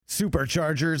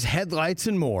superchargers, headlights,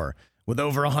 and more. With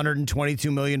over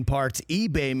 122 million parts,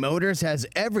 eBay Motors has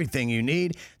everything you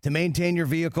need to maintain your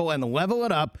vehicle and level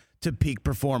it up to peak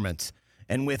performance.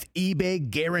 And with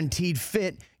eBay Guaranteed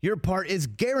Fit, your part is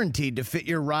guaranteed to fit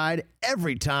your ride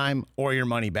every time or your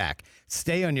money back.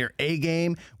 Stay on your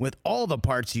A-game with all the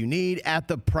parts you need at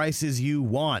the prices you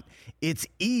want. It's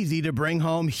easy to bring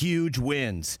home huge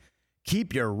wins.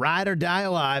 Keep your ride or die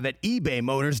alive at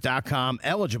ebaymotors.com.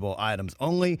 Eligible items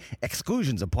only.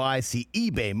 Exclusions apply. See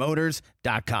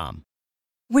ebaymotors.com.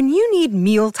 When you need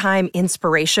mealtime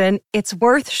inspiration, it's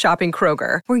worth shopping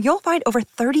Kroger, where you'll find over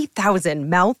 30,000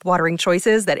 mouth-watering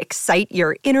choices that excite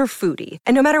your inner foodie.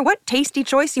 And no matter what tasty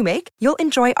choice you make, you'll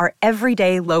enjoy our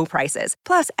everyday low prices,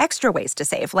 plus extra ways to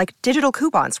save, like digital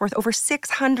coupons worth over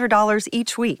 $600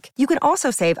 each week. You can also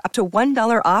save up to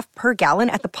 $1 off per gallon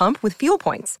at the pump with fuel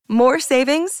points. More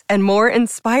savings and more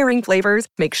inspiring flavors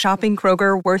make shopping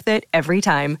Kroger worth it every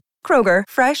time. Kroger,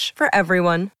 fresh for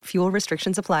everyone. Fuel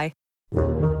restrictions apply.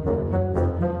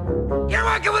 You're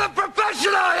working with a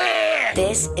professional here!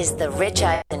 This is the Rich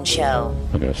Eisen Show.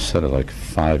 I think I said it like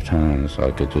 5 times, so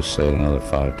I could just say it another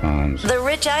 5 times. The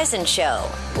Rich Eisen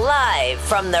Show, live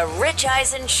from the Rich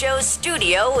Eisen Show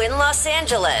studio in Los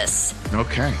Angeles.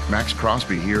 Okay, Max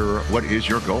Crosby here. What is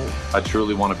your goal? I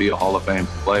truly want to be a Hall of Fame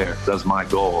player. That's my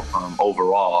goal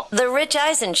overall. The Rich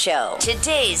Eisen Show.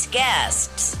 Today's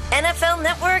guests: NFL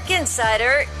Network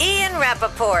insider Ian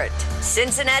Rappaport,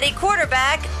 Cincinnati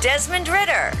quarterback Desmond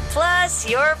Ridder, plus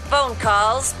your phone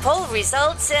calls, poll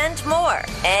results, and more.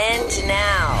 And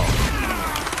now,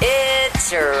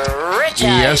 it's Rich Eisen.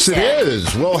 Yes, it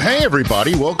is. Well, hey,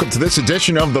 everybody. Welcome to this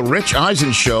edition of The Rich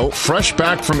Eisen Show, fresh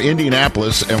back from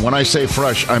Indianapolis. And when I say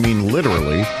fresh, I mean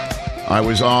literally. I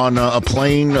was on a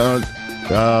plane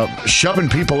shoving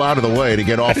people out of the way to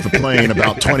get off the plane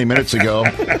about 20 minutes ago.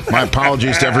 My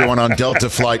apologies to everyone on Delta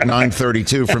Flight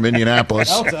 932 from Indianapolis.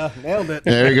 Delta, nailed it.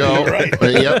 There you go. Right.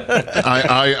 Yep.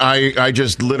 I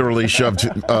just literally shoved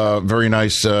very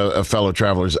nice fellow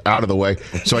travelers out of the way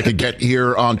so I could get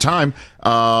here on time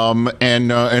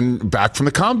and back from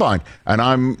the combine. And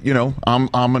I'm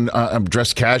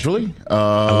dressed casually. I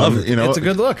love it. It's a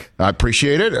good look. I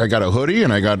appreciate it. I got a hoodie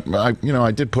and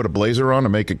I did put a blazer on to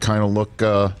make it kind of look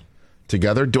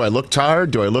together. Do I look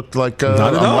tired? Do I look like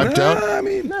I'm wiped out? I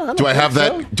mean, no, do I have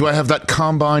that? Do I have that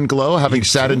combine glow? Having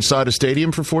sat inside a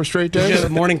stadium for 4 straight days. Did you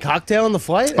have a morning cocktail on the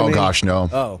flight? Gosh,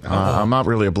 no. I'm not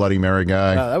really a Bloody Mary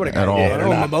guy at all.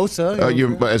 Mimosa.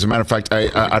 As a matter of fact,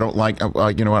 I don't like.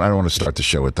 You know what? I don't want to start the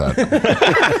show with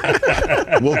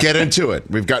that. We'll get into it.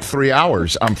 We've got 3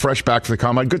 hours. I'm fresh back for the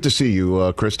combine. Good to see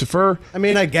you, Christopher. I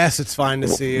mean, I guess it's fine to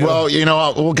see you. Well,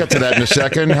 we'll get to that in a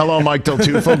second. Hello, Mike Del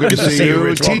Tufo. Good to see you.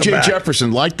 Rich, TJ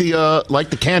Jefferson, like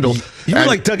the candle. You were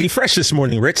like Dougie Fresh this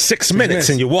morning, Rich. 6 minutes,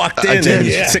 and you walked in,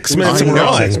 and 6 minutes I and know.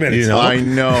 gone. 6 minutes.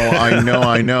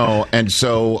 I know. And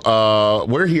so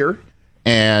we're here,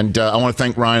 and I want to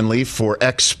thank Ryan Leaf for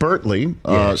expertly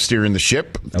steering the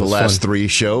ship the last 3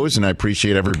 shows, and I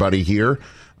appreciate everybody here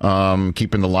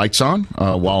keeping the lights on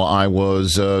while I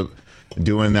was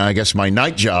doing, I guess, my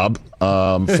night job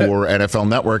for NFL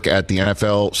Network at the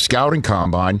NFL Scouting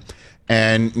Combine.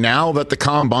 And now that the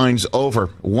combine's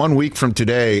over, 1 week from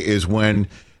today is when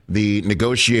the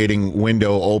negotiating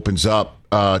window opens up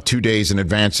 2 days in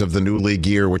advance of the new league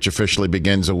year, which officially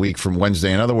begins a week from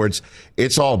Wednesday. In other words,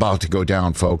 it's all about to go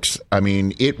down, folks. I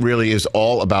mean, it really is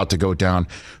all about to go down.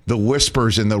 The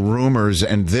whispers and the rumors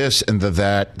and this and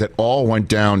that all went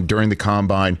down during the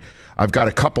combine. I've got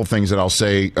a couple things that I'll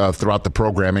say throughout the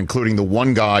program, including the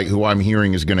one guy who I'm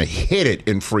hearing is going to hit it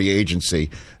in free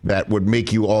agency that would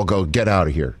make you all go, get out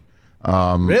of here.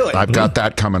 Really? I've got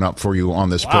that coming up for you on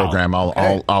this program.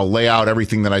 I'll lay out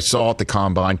everything that I saw at the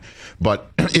combine, but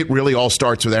it really all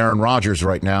starts with Aaron Rodgers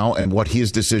right now and what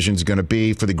his decision is going to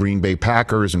be for the Green Bay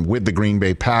Packers and with the Green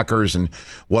Bay Packers and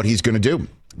what he's going to do.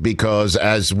 Because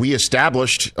as we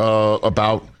established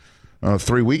about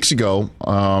 3 weeks ago,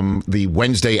 the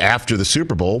Wednesday after the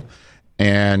Super Bowl,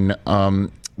 and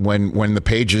when the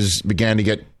pages began to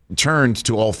get turned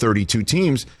to all 32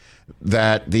 teams,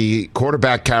 that the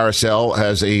quarterback carousel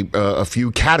has a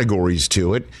few categories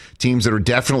to it. Teams that are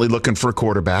definitely looking for a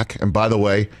quarterback. And by the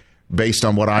way, based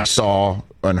on what I saw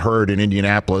and heard in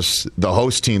Indianapolis, the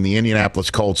host team, the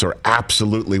Indianapolis Colts, are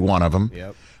absolutely one of them.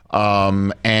 Yep.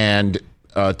 And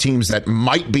teams that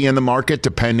might be in the market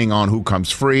depending on who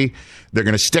comes free. They're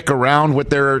going to stick around with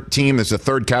their team. There's a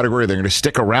third category. They're going to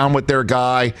stick around with their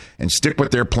guy and stick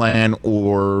with their plan,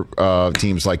 or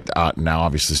teams like now,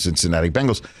 obviously, Cincinnati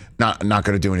Bengals, not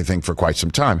going to do anything for quite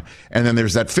some time. And then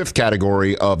there's that fifth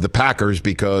category of the Packers,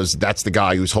 because that's the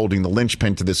guy who's holding the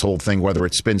linchpin to this whole thing, whether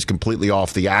it spins completely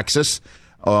off the axis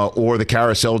or the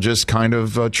carousel just kind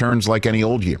of churns like any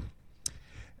old year.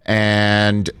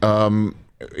 And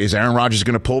is Aaron Rodgers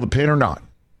going to pull the pin or not?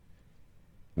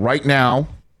 Right now,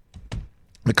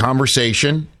 the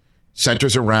conversation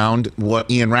centers around what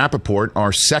Ian Rappaport,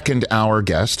 our second-hour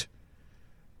guest,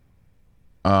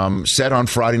 said on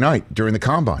Friday night during the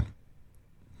Combine.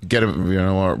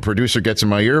 Our producer gets in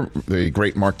my ear, the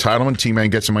great Mark Titleman,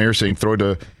 T-Man gets in my ear saying, throw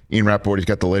to Ian Rappaport, he's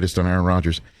got the latest on Aaron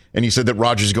Rodgers. And he said that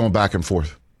Rodgers is going back and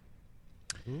forth.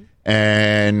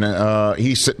 And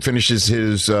he finishes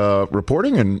his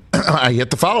reporting, and I hit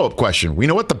the follow-up question. We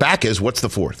know what the back is. What's the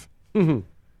fourth? Mm-hmm.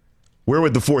 Where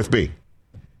would the fourth be?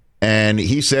 And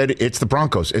he said it's the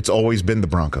Broncos. It's always been the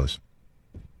Broncos.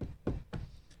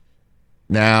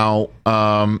 Now,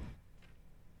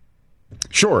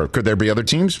 sure, could there be other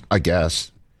teams? I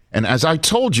guess. And as I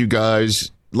told you guys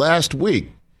last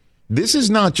week, this is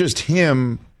not just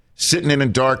him sitting in a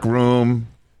dark room,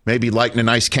 maybe lighting a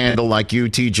nice candle like you,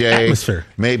 TJ. Atmosphere.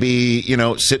 Maybe,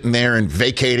 sitting there and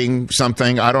vacating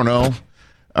something. I don't know.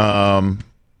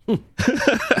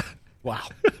 Wow.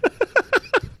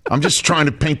 I'm just trying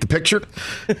to paint the picture.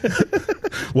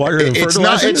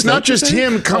 It's not just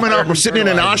him coming up or sitting in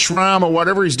an ashram or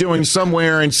whatever he's doing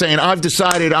somewhere and saying, I've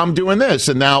decided I'm doing this,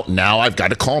 and now I've got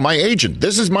to call my agent.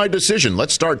 This is my decision.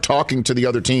 Let's start talking to the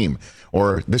other team.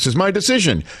 Or this is my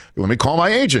decision. Let me call my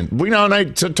agent. We now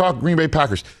need to talk Green Bay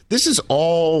Packers. This is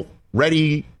all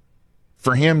ready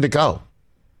for him to go.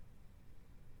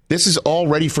 This is all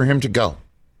ready for him to go.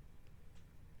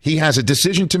 He has a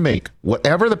decision to make.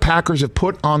 Whatever the Packers have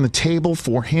put on the table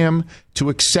for him to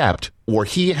accept, or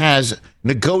he has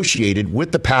negotiated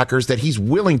with the Packers that he's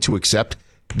willing to accept,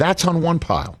 that's on one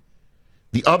pile.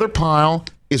 The other pile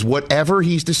is whatever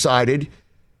he's decided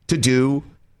to do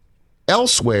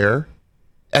elsewhere,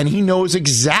 and he knows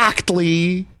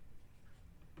exactly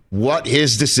what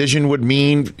his decision would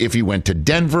mean if he went to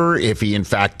Denver, if he in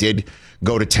fact did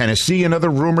go to Tennessee,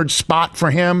 another rumored spot for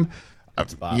him.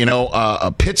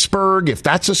 Pittsburgh, if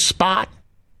that's a spot.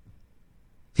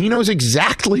 He knows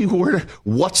exactly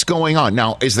what's going on.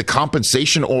 Now, is the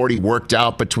compensation already worked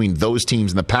out between those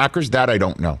teams and the Packers? That I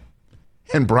don't know.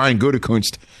 And Brian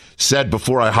Gutekunst said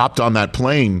before I hopped on that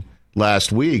plane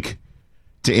last week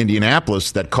to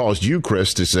Indianapolis that caused you,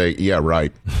 Chris, to say, yeah,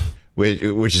 right.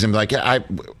 Which is him like, yeah,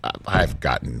 I've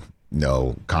gotten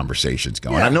no conversations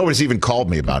going. Yeah. Nobody's even called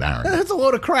me about Aaron. That's a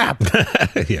load of crap.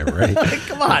 Yeah, right.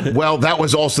 Come on. Well, that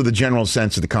was also the general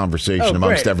sense of the conversation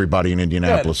amongst everybody in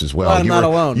Indianapolis as well. I'm not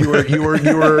alone. You were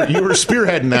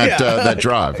spearheading that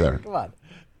drive there. Come on.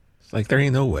 It's like there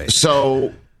ain't no way.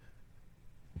 So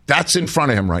that's in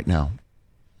front of him right now,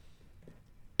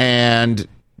 and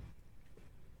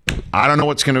I don't know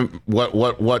what's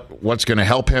gonna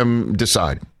help him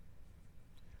decide.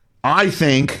 I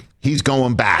think he's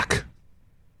going back.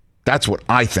 That's what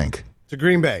I think. To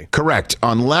Green Bay. Correct.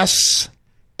 Unless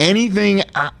anything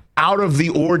out of the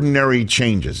ordinary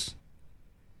changes.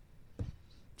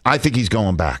 I think he's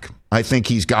going back. I think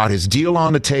he's got his deal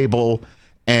on the table,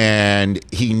 and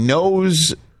he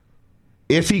knows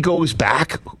if he goes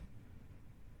back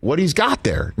what he's got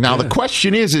there. Now, the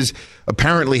question is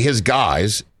apparently his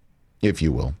guys, if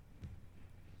you will,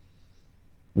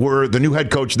 were the new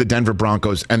head coach of the Denver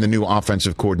Broncos and the new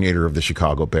offensive coordinator of the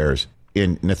Chicago Bears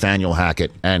in Nathaniel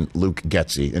Hackett and Luke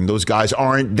Getsy. And those guys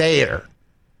aren't there.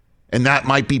 And that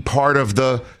might be part of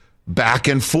the back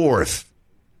and forth.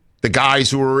 The guys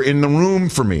who are in the room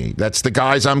for me, that's the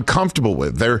guys I'm comfortable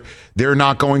with. They're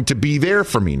not going to be there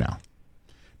for me now.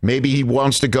 Maybe he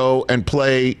wants to go and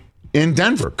play in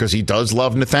Denver because he does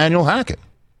love Nathaniel Hackett.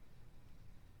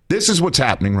 This is what's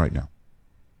happening right now.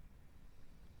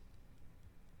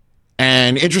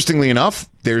 And interestingly enough,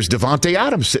 there's Devontae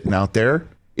Adams sitting out there.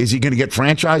 Is he going to get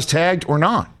franchise tagged or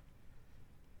not?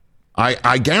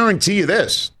 I guarantee you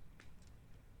this.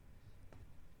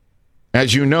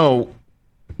 As you know,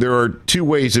 there are two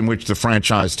ways in which the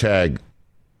franchise tag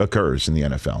occurs in the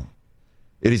NFL.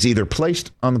 It is either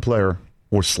placed on the player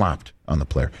or slapped on the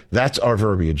player. That's our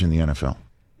verbiage in the NFL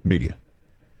media.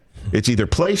 It's either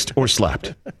placed or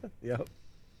slapped. Yep.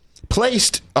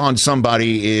 Placed on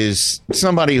somebody is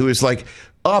somebody who is like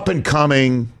up and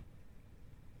coming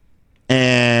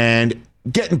and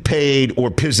getting paid or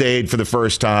pizzade for the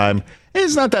first time.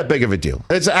 It's not that big of a deal.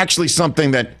 It's actually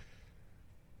something that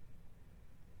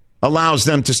allows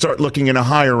them to start looking in a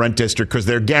higher rent district because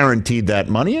they're guaranteed that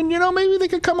money. And, maybe they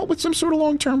could come up with some sort of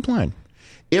long-term plan.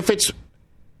 If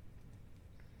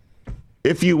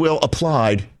you will,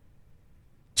 applied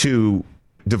to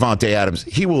Davante Adams,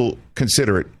 he will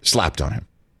consider it slapped on him.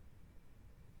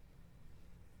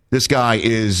 This guy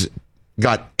is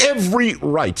got every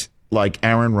right, like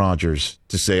Aaron Rodgers,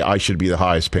 to say I should be the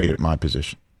highest paid at my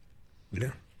position.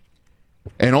 Yeah.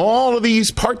 And all of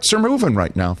these parts are moving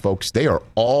right now, folks. They are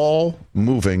all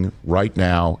moving right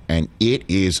now, and it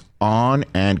is on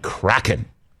and cracking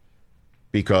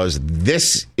because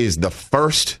this is the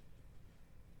first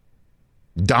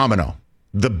domino,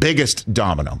 the biggest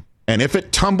domino. And if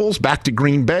it tumbles back to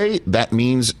Green Bay, that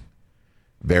means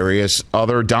various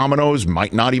other dominoes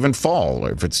might not even fall.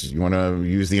 If you want to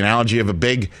use the analogy of a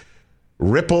big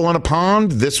ripple in a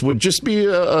pond, this would just be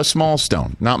a small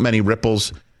stone. Not many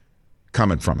ripples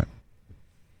coming from it.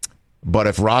 But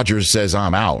if Rodgers says,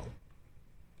 I'm out,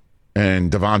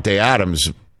 and Davante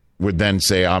Adams would then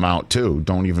say, I'm out too,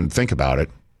 don't even think about it,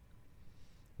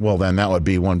 well, then that would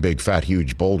be one big, fat,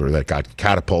 huge boulder that got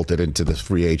catapulted into the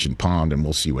free agent pond, and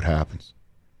we'll see what happens.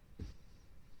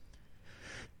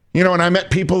 And I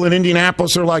met people in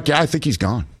Indianapolis who are like, yeah, I think he's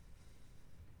gone.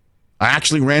 I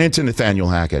actually ran into Nathaniel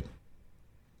Hackett.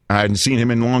 I hadn't seen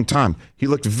him in a long time. He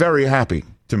looked very happy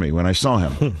to me when I saw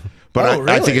him. But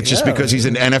really? I think it's just because he's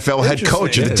an NFL head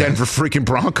coach of the Denver freaking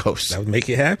Broncos. That would make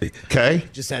you happy. Okay?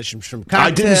 Just had some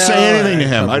I didn't say anything to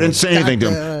him. I didn't say anything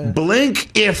to him.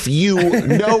 Blink if you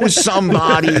know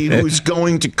somebody who's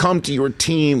going to come to your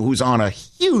team who's on a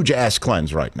huge ass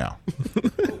cleanse right now.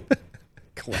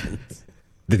 Cleanse.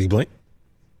 Did he blink?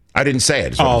 I didn't say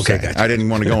it. Okay, gotcha. I didn't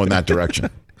want to go in that direction.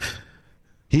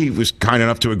 He was kind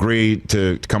enough to agree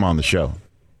to come on the show.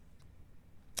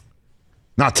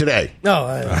 Not today. No.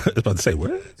 I was about to say,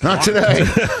 what? Not today.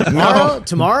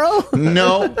 Tomorrow?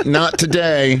 No, not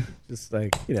today. Just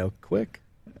quick.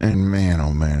 And man,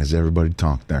 oh man, has everybody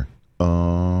talked there?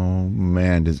 Oh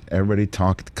man, does everybody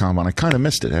talk at the combine? I kind of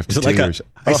missed it after 2 years. Is it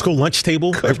like a high school lunch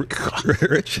table?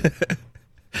 Rich?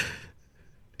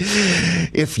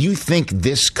 If you think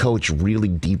this coach really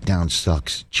deep down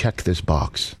sucks, check this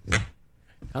box.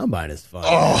 Combine is fun.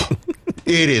 Oh,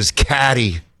 it is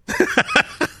catty.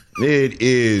 It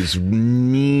is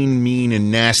mean,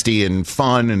 and nasty, and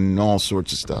fun, and all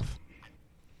sorts of stuff.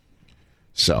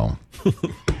 So,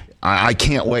 I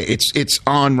can't wait. It's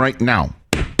on right now.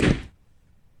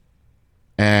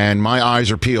 And my eyes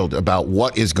are peeled about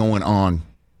what is going on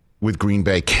with Green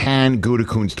Bay. Can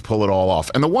Gutekunst pull it all off?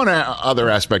 And the one other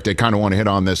aspect I kind of want to hit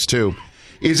on this, too,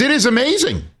 is it is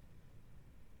amazing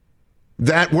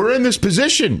that we're in this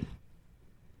position.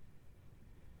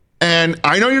 And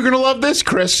I know you're going to love this,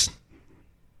 Chris.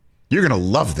 You're going to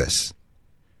love this.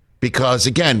 Because,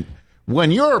 again, when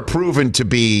you're proven to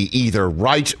be either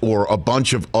right or a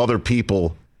bunch of other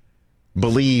people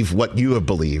believe what you have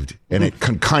believed, and it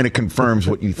kind of confirms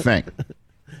what you think.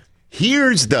 Here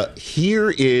is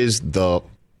the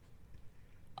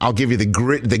I'll give you the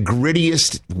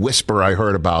grittiest whisper I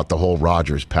heard about the whole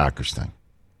Rodgers-Packers thing.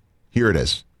 Here it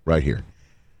is, right here.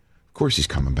 Of course he's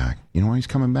coming back. You know why he's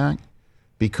coming back?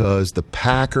 Because the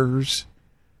Packers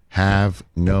have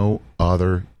no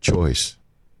other choice.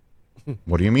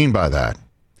 What do you mean by that?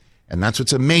 And that's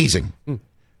what's amazing.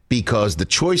 Because the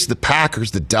choice the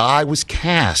Packers, the die was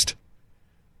cast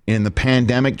in the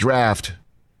pandemic draft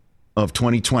of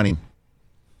 2020.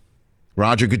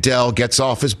 Roger Goodell gets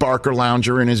off his Barker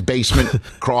lounger in his basement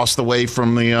across the way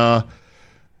from the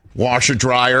washer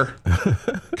dryer.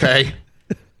 Okay?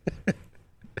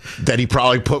 That he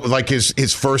probably put like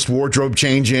his first wardrobe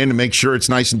change in to make sure it's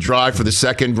nice and dry for the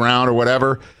second round or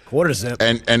whatever. Quarter zip.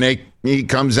 And he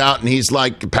comes out and he's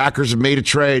like, the Packers have made a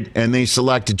trade and they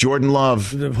selected Jordan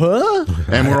Love. Huh?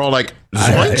 And we're all like,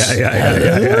 zoinks.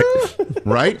 Yeah.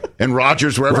 Right? And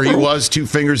Rodgers, wherever he was, 2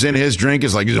 fingers in his drink,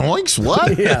 is like, zoinks,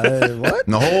 what? Yeah, what?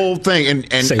 And the whole thing.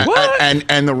 And Say what?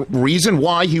 And the reason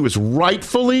why he was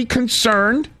rightfully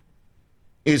concerned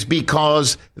is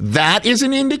because that is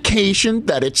an indication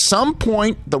that at some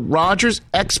point the Rodgers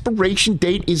expiration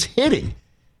date is hitting.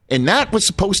 And that was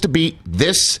supposed to be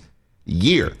this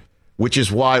year, which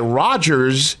is why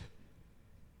Rodgers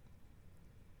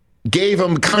gave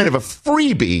him kind of a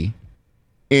freebie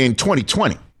in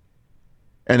 2020.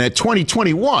 And at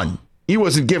 2021, he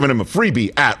wasn't giving him a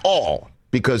freebie at all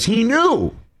because he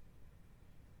knew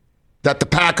that the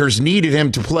Packers needed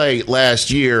him to play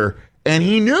last year, and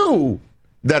he knew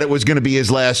that it was going to be his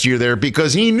last year there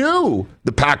because he knew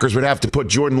the Packers would have to put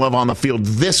Jordan Love on the field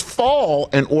this fall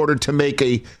in order to make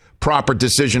a proper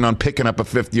decision on picking up a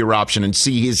 5th-year option and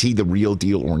see is he the real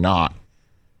deal or not.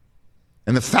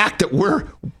 And the fact that we're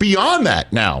beyond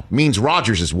that now means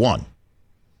Rodgers has won.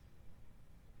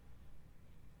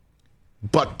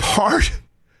 But part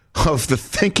of the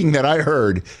thinking that I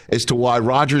heard as to why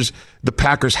the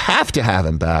Packers have to have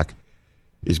him back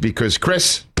is because,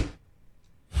 Chris,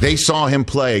 they saw him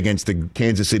play against the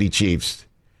Kansas City Chiefs,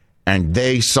 and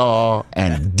they saw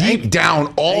and deep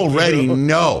down already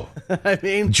know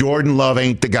Jordan Love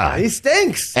ain't the guy. He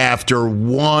stinks. After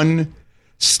one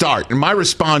start. And my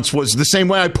response was the same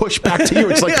way I pushed back to you.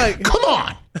 It's like, come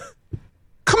on.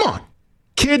 Come on.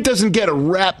 Kid doesn't get a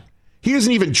rep. He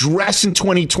doesn't even dress in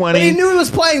 2020. But he knew he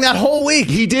was playing that whole week.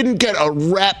 He didn't get a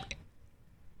rep,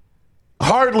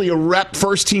 hardly a rep,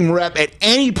 first-team rep at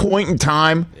any point in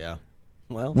time. Yeah.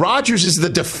 Well, Rodgers is the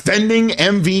defending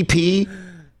MVP.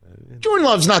 Jordan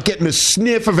Love's not getting a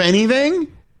sniff of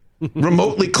anything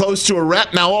remotely close to a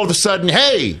rep. Now, all of a sudden,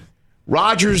 hey,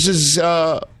 Rodgers is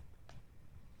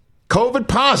COVID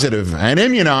positive and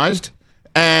immunized,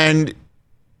 and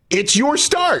it's your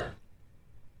start.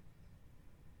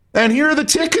 And here are the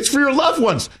tickets for your loved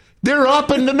ones. They're up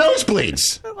in the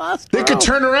nosebleeds. They could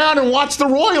turn around and watch the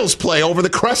Royals play over the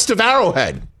crest of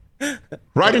Arrowhead.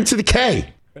 Right into the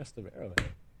K. Crest of Arrowhead.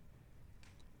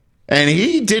 And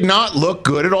he did not look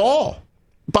good at all.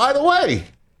 By the way,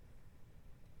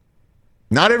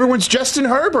 not everyone's Justin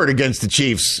Herbert against the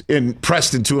Chiefs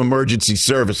pressed into emergency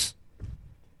service.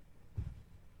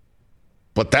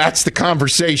 But that's the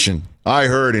conversation I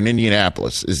heard in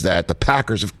Indianapolis, is that the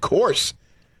Packers, of course,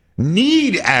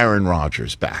 need Aaron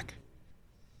Rodgers back.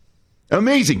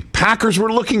 Amazing. Packers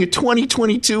were looking at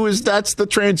 2022 as that's the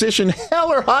transition.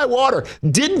 Hell or high water.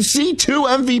 Didn't see 2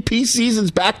 MVP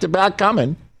seasons back-to-back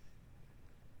coming.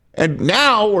 And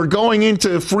now we're going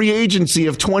into free agency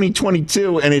of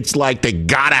 2022, and it's like they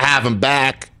got to have him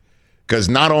back because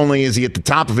not only is he at the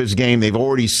top of his game, they've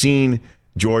already seen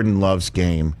Jordan Love's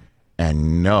game,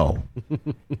 and no,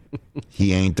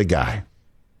 he ain't the guy.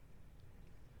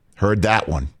 Heard that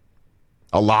one.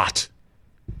 A lot.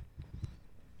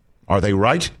 Are they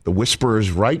right? The whisperer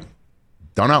is right?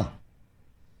 Don't know.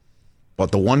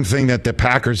 But the one thing that the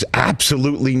Packers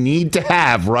absolutely need to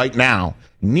have right now,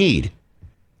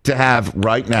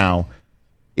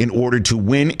 in order to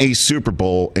win a Super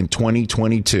Bowl in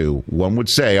 2022, one would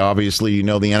say, obviously, the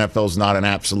NFL's not an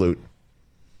absolute.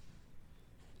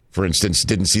 For instance,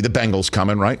 didn't see the Bengals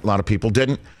coming, right? A lot of people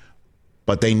didn't.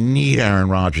 But they need Aaron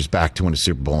Rodgers back to win a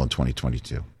Super Bowl in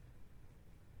 2022.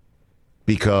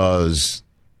 Because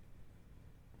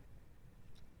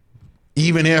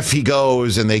even if he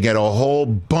goes and they get a whole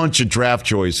bunch of draft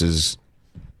choices,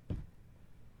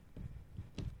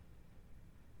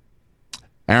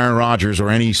 Aaron Rodgers or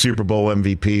any Super Bowl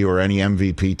MVP or any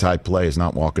MVP type play is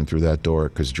not walking through that door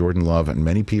because Jordan Love, in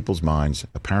many people's minds,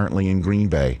 apparently in Green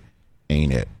Bay,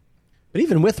 ain't it. But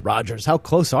even with Rodgers, how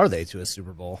close are they to a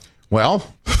Super Bowl?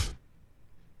 Well,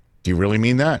 do you really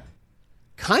mean that?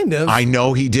 Kind of. I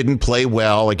know he didn't play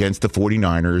well against the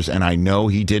 49ers, and I know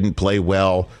he didn't play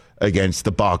well against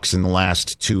the Bucs in the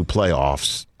last 2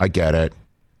 playoffs. I get it.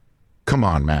 Come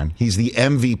on, man. He's the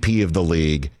MVP of the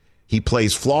league. He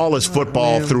plays flawless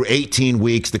football through 18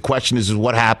 weeks. The question is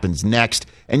what happens next?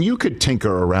 And you could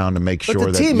tinker around to make sure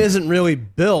that the team isn't really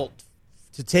built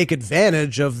to take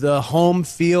advantage of the home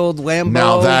field Lambeau.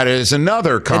 Now, that is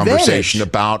another conversation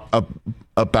about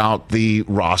the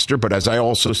roster. But as I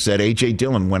also said, A.J.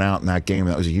 Dillon went out in that game.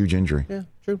 That was a huge injury. Yeah,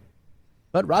 true.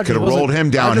 But Rodgers could have rolled him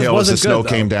downhill as the snow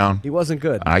came down. He wasn't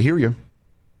good. I hear you.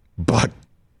 But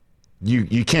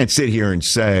you can't sit here and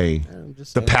say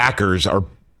the Packers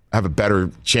have a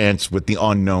better chance with the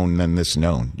unknown than this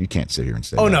known. You can't sit here and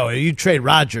say that. No, you trade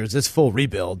Rodgers, it's full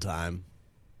rebuild time.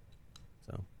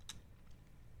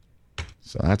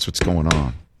 So that's what's going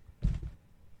on.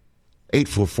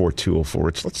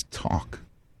 844-204. Let's talk.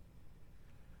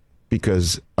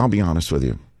 Because I'll be honest with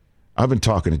you. I've been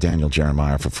talking to Daniel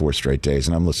Jeremiah for 4 straight days,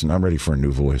 and I'm ready for a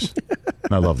new voice.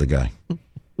 And I love the guy.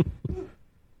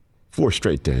 4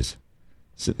 straight days.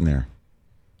 Sitting there.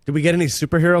 Did we get any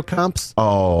superhero comps?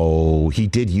 Oh, he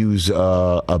did use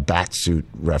a Batsuit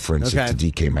reference to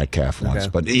DK Metcalf once,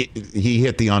 but he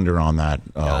hit the under on that.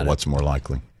 What's more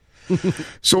likely?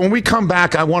 So when we come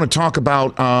back, I want to talk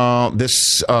about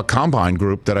this combine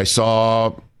group that I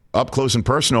saw up close and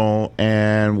personal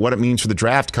and what it means for the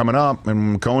draft coming up.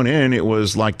 And going in, it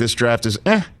was like this draft is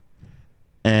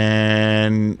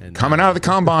And coming out of the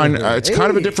combine, it's kind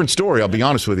of a different story, I'll be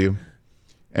honest with you.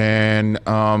 And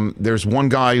there's one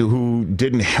guy who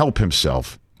didn't help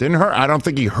himself. I don't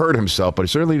think he hurt himself, but he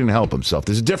certainly didn't help himself.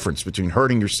 There's a difference between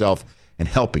hurting yourself and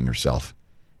helping yourself.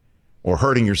 Or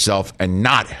hurting yourself and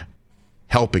not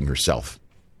helping yourself.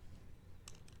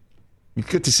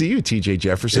 Good to see you, TJ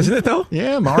Jefferson. Isn't it, though?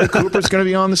 Yeah, Mari Cooper's going to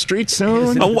be on the street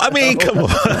soon. Oh, I mean, come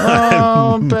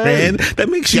on, man. That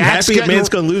makes you Jack's happy a man's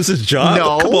going to lose his job?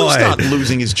 No, come on. He's not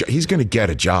losing his job. He's going to get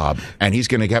a job, and he's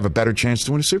going to have a better chance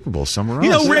to win a Super Bowl somewhere else.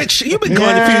 You know, Rich, you've been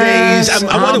gone a few days.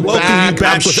 I want to welcome you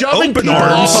back with shoving open people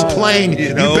arms. off a plane.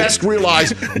 You best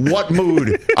realize what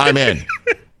mood I'm in.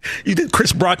 You did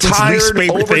Chris Brockman's Tired, least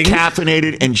favorite thing.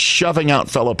 over-caffeinated, and shoving out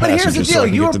fellow But passengers. here's the deal. So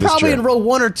You were probably chair. in row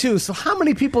 1 or 2, so how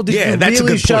many people did you that's a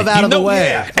really good shove point. out of the way?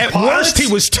 Yeah. At worst,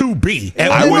 he was 2B.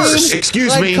 At I worst. was.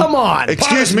 Excuse me. Come on.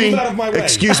 Excuse me. Move out of my way.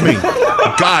 Excuse me.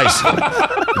 Guys.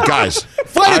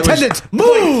 Flight attendants,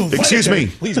 move! Excuse me.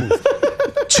 Please move.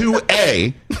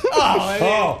 2A.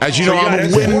 As you know, So I'm a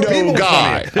there's 4 window people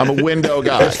guy. I'm a window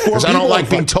guy. Because I don't like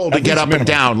being told to get up and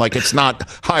down like it's not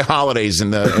high holidays in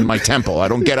my temple. I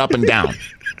don't get up and down.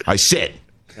 I sit.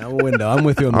 I'm a window. I'm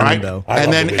with you on the All right? window.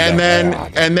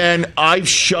 And then I've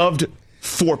shoved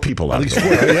 4 people out of the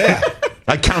way. Yeah.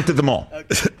 I counted them all.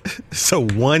 So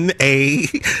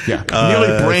 1A. Yeah.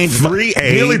 Nearly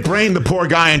brained the poor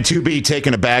guy in 2B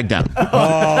taking a bag down.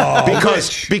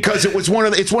 Because it's one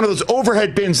of those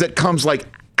overhead bins that comes like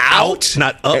out,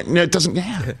 not up. And it doesn't.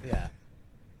 Yeah.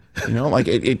 You know, like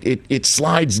it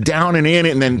slides down and in,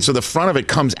 and then so the front of it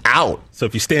comes out. So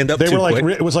if you stand up, They too were like,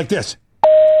 quick, it was like this.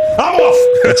 I'm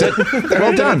off. That's it.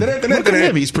 Well done. Look at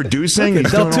him. He's producing.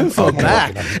 He's Del doing Tufo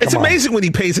back. it's amazing when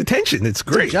he pays attention. It's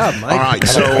great. Good job, Mike. All right,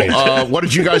 so what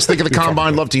did you guys think of the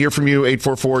Combine? Love to hear from you.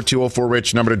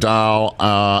 844-204-RICH, number to dial.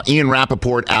 Ian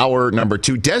Rappaport, hour number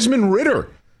 2. Desmond Ridder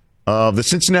of the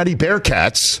Cincinnati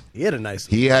Bearcats. He had a nice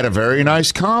one. He had a very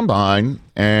nice Combine.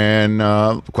 And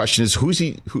the question is, who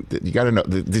you got to know.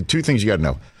 The 2 things you got to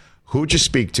know. Who'd you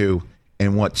speak to,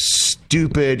 and what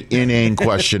stupid, inane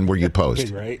question were you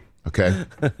posed? Right. Okay?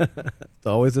 It's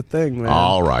always a thing, man.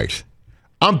 All right.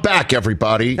 I'm back,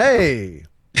 everybody. Hey.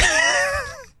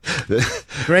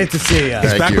 Great to see you.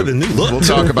 Thank back you. with a new look. We'll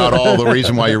talk about all the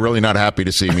reason why you're really not happy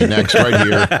to see me next, right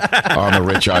here on the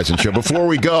Rich Eisen Show. Before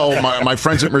we go, my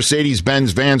friends at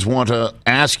Mercedes-Benz Vans want to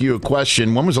ask you a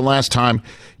question. When was the last time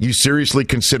you seriously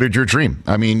considered your dream?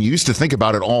 I mean, you used to think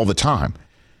about it all the time.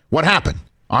 What happened?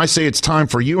 I say it's time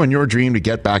for you and your dream to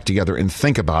get back together and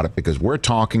think about it, because we're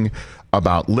talking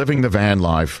about living the van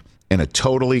life in a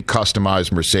totally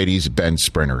customized Mercedes-Benz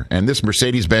Sprinter. And this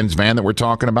Mercedes-Benz van that we're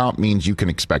talking about means you can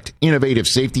expect innovative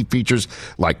safety features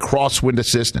like crosswind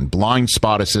assist and blind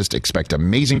spot assist. Expect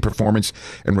amazing performance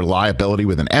and reliability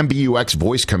with an MBUX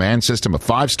voice command system, a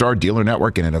 5-star dealer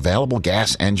network, and an available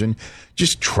gas engine.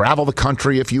 Just travel the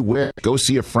country if you wish. Go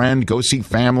see a friend, go see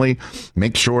family.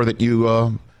 Make sure that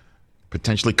you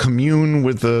potentially commune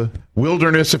with the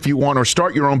wilderness if you want, or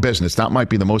start your own business. That might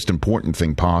be the most important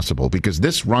thing possible, because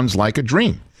this runs like a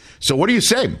dream. So what do you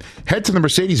say? Head to the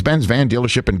Mercedes-Benz van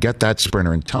dealership and get that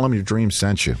Sprinter and tell them your dream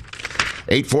sent you.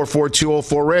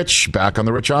 844-204-RICH. Back on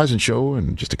the Rich Eisen Show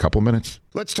in just a couple minutes.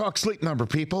 Let's talk Sleep Number,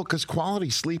 people, because quality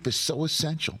sleep is so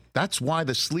essential. That's why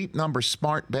the Sleep Number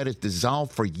smart bed is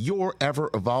designed for your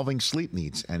ever-evolving sleep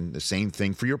needs, and the same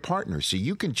thing for your partner, so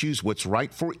you can choose what's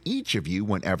right for each of you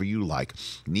whenever you like.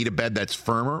 Need a bed that's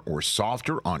firmer or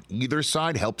softer on either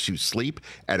side, helps you sleep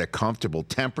at a comfortable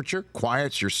temperature,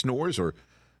 quiets your snores or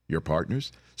your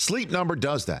partner's? Sleep Number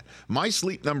does that. My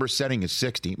Sleep Number setting is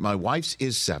 60. My wife's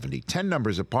is 70. 10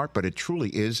 numbers apart, but it truly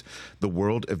is the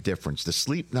world of difference. The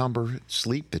Sleep Number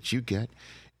sleep that you get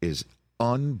is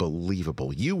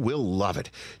unbelievable. You will love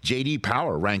it. J.D.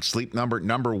 Power ranks Sleep Number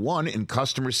number 1 in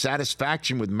customer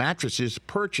satisfaction with mattresses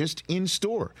purchased in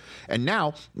store. And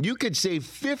now you could save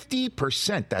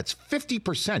 50%. That's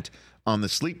 50% on the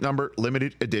Sleep Number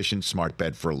limited edition smart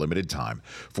bed for a limited time.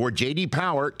 For J.D.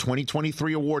 Power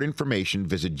 2023 award information,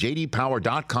 visit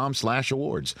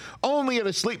jdpower.com/awards. Only at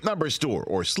a Sleep Number store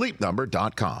or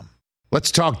sleepnumber.com.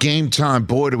 Let's talk Game Time.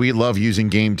 Boy, do we love using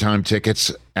Game Time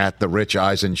tickets at the Rich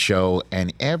Eisen Show.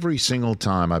 And every single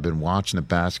time I've been watching the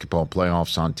basketball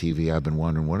playoffs on TV, I've been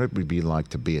wondering what it would be like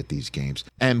to be at these games.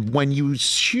 And when you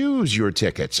choose your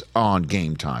tickets on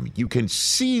Game Time, you can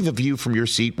see the view from your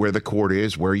seat where the court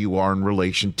is, where you are in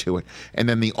relation to it. And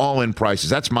then the all-in prices.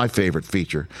 That's my favorite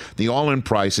feature. The all-in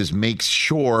prices makes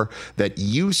sure that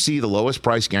you see the lowest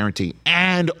price guarantee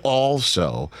and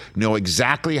also know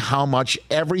exactly how much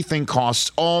everything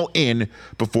costs all in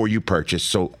before you purchase.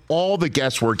 So all the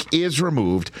guesswork is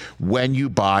removed when you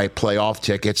buy playoff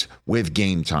tickets with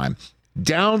Game Time.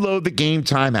 Download the Game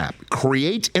Time app,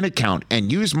 create an account,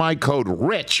 and use my code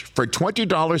RICH for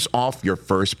 $20 off your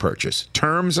first purchase.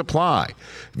 Terms apply.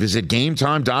 Visit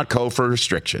GameTime.co for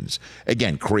restrictions.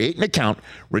 Again, create an account,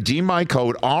 redeem my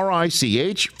code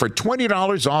RICH for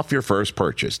 $20 off your first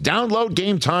purchase. Download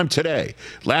Game Time today.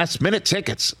 Last minute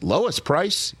tickets, lowest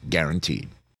price guaranteed.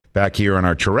 Back here on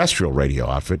our terrestrial radio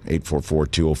outfit,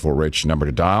 844-204-RICH, number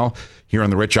to dial. Here on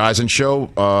the Rich Eisen Show,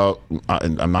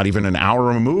 I'm not even an hour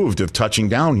removed of touching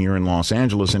down here in Los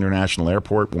Angeles International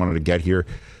Airport. Wanted to get here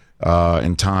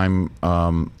in time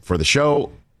for the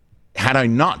show. Had I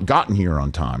not gotten here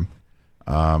on time,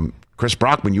 Chris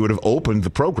Brockman, you would have opened the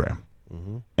program.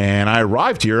 Mm-hmm. And I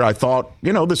arrived here. I thought,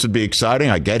 this would be exciting.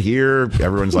 I get here.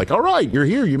 Everyone's like, all right, you're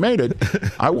here. You made it.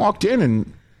 I walked in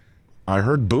and I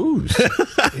heard boos.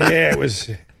 Yeah, it was...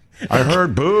 I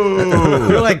heard boo.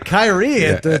 You're like Kyrie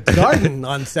at the Garden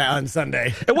on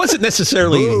Sunday. It wasn't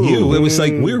necessarily you. It was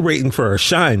like we were waiting for a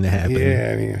shine to happen.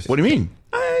 Yeah. What do you mean?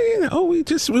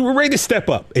 We were ready to step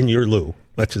up in your Lou.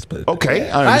 Let's just put it.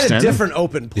 Okay, I understand. I had a different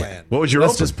open plan. What was your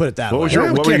Let's open? just put it that way.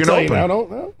 What were you going to open? I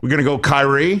don't know. We're going to go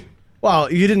Kyrie?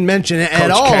 Well, you didn't mention it at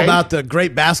all about the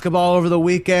great basketball over the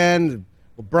weekend.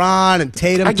 LeBron and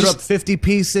Tatum threw up 50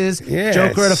 pieces. Yes.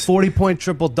 Joker had a 40-point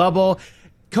triple-double.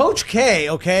 Coach K,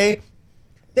 okay,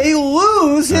 they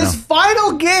lose his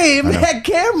final game at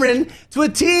Cameron to a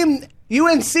team,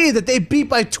 UNC, that they beat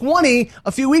by 20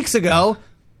 a few weeks ago.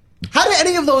 How did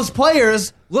any of those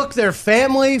players look their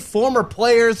family, former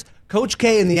players, Coach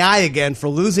K in the eye again for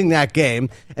losing that game?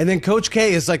 And then Coach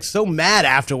K is like so mad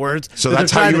afterwards. So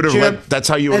that's how you would have led. That's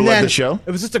how you would have led the show.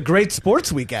 It was just a great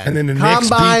sports weekend. And then the Knicks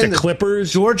beat the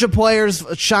Clippers. Georgia players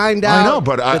shined out. I know,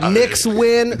 but the Knicks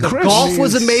win. The golf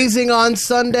was amazing on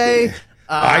Sunday.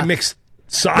 I mixed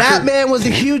soccer. Batman was a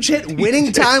huge hit.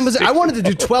 Winning time was. I wanted to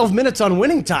do 12 minutes on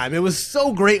winning time. It was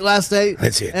so great last night.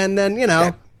 That's it. And then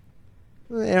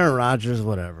Aaron Rodgers,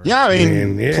 whatever. Yeah, I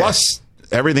mean, plus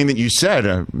everything that you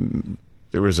said.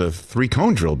 There was a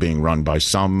 3-cone drill being run by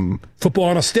some football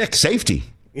on a stick safety.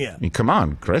 Yeah, I mean, come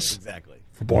on, Chris. Exactly.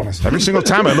 Football on a stick. Every single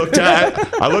time I looked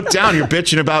down, you're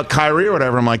bitching about Kyrie or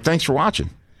whatever. I'm like, thanks for watching.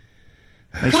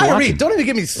 Kyrie, don't even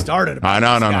get me started. About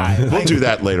No. We'll do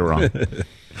that later on.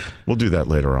 We'll do that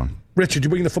later on. Richard, did you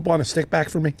bring the football on a stick back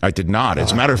for me? I did not.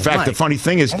 As a matter of fact, the funny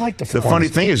thing is,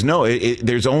 no,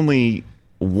 there's only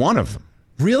one of them.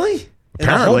 Really?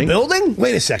 Apparently, in the whole building?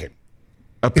 Wait a second.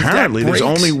 Apparently, there's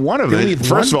only one of it.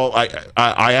 First of all,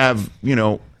 I have,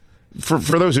 for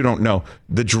those who don't know,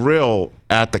 the drill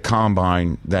at the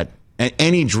combine, that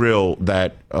any drill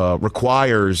that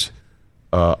requires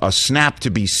a snap to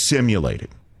be simulated,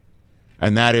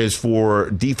 and that is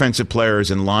for defensive players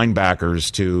and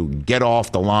linebackers to get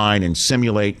off the line and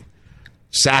simulate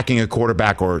sacking a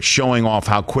quarterback or showing off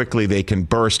how quickly they can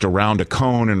burst around a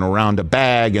cone and around a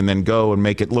bag and then go and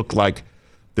make it look like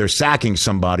they're sacking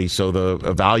somebody so the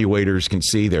evaluators can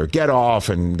see their get off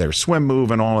and their swim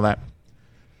move and all of that.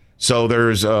 So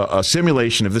there's a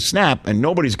simulation of the snap, and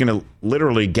nobody's going to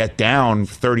literally get down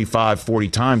 35, 40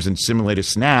 times and simulate a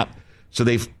snap. So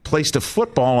they've placed a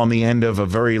football on the end of a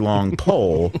very long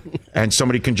pole, and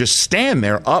somebody can just stand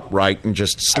there upright and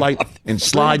just slide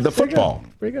the football.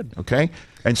 Pretty good. Okay?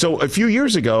 And so a few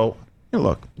years ago,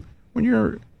 look, when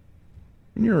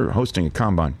you're hosting a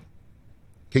combine,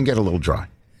 it can get a little dry.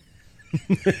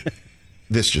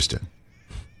 This just did.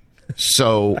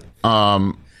 So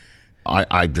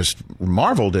I just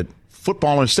marveled at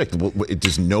football on a stick.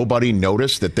 Does nobody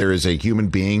notice that there is a human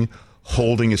being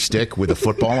holding a stick with a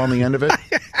football on the end of it?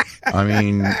 I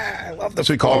mean,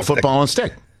 so we call it football on a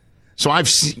stick. So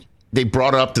they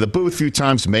brought it up to the booth a few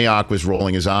times. Mayock was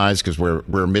rolling his eyes because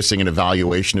we're missing an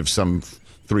evaluation of some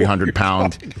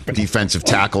 300-pound defensive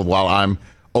tackle while I'm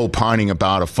opining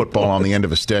about a football on the end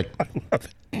of a stick,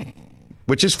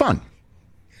 which is fun.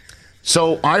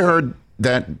 So I heard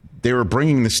that they were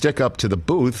bringing the stick up to the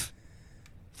booth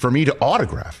for me to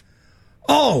autograph.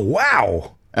 Oh,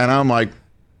 wow. And I'm like,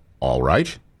 all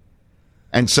right.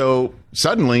 And so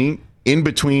suddenly, in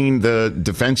between the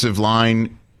defensive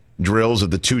line drills of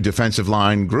the two defensive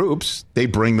line groups, they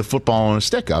bring the football on a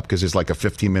stick up because there's like a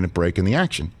 15-minute break in the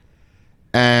action.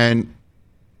 And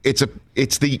it's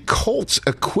the Colts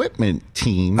equipment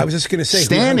team. I was just going to say,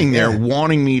 standing there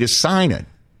wanting me to sign it.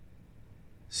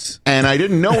 And I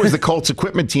didn't know it was the Colts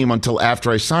equipment team until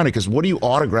after I signed it, because what do you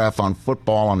autograph on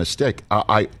football on a stick?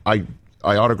 I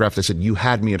autographed. I said, "You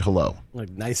had me at hello." Like,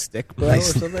 nice stick, bro, or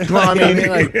something? Well, I mean,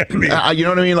 you know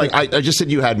what I mean? Like, I just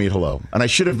said, "You had me at hello," and I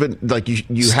should have been like,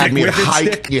 "You had me at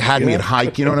hike." You had me at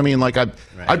hike. You know what I mean? Like,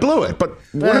 I blew it. But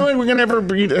we're gonna ever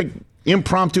be.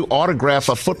 impromptu autograph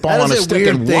a football That on a is a stick,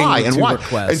 weird and thing why? to And why?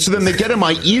 request. And so then they get in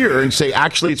my ear and say,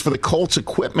 actually, it's for the Colts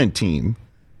equipment team.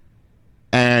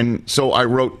 And so I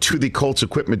wrote to the Colts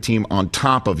equipment team on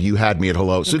top of "You had me at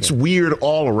hello." So it's weird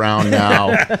all around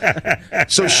now.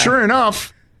 So sure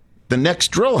enough, the next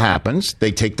drill happens.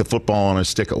 They take the football on a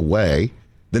stick away.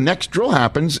 The next drill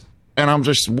happens, and I'm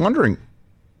just wondering,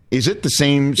 is it the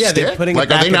same stick? Putting it Like,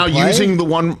 back are they in now play? using the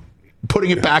one,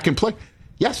 putting it back in play?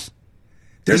 Yes.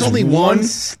 There's only one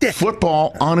stick.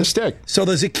 Football on a stick. So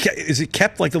is it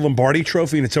kept like the Lombardi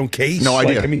Trophy in its own case? No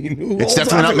idea. Like, I mean, who It's holds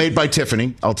definitely on not to- made by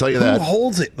Tiffany. I'll tell you Who that.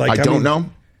 holds it? Like, I don't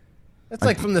know. That's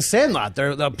like from the Sandlot.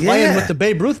 They're playing with the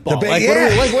Babe Ruth ball. What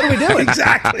are we doing?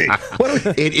 Exactly.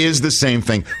 It is the same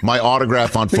thing. My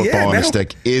autograph on football on a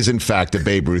stick is, in fact, a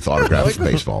Babe Ruth autograph for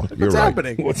baseball. You're What's right.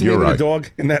 happening? What's the You're name right. of the dog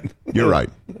in that? You're right.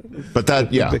 But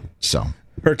that, yeah. So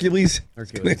Hercules.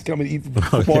 Come and eat the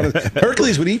football.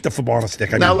 Hercules would eat the football on a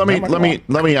stick. now let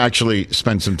me actually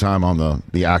spend some time on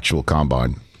the actual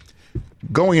combine.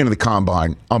 Going into the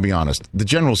combine, I'll be honest. The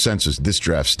general sense is this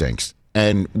draft stinks.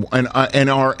 And look,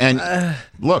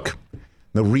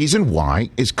 the reason why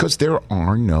is because there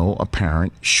are no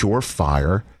apparent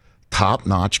surefire,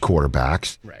 top-notch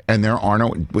quarterbacks, and there are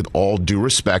no, with all due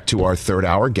respect to our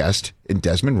third-hour guest in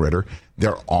Desmond Ritter,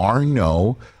 there are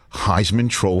no Heisman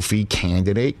Trophy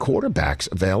candidate quarterbacks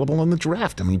available in the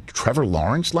draft. I mean, Trevor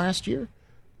Lawrence last year,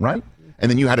 right? And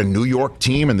then you had a New York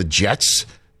team and the Jets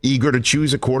eager to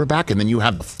choose a quarterback, and then you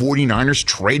have the 49ers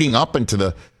trading up into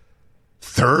the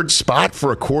third spot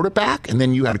for a quarterback, and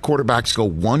then you had quarterbacks go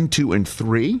 1, 2, and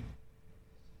 3.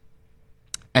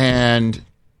 And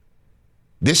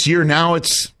this year now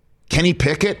it's Kenny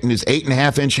Pickett and his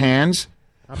 8.5-inch hands,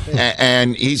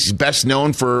 and he's best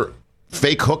known for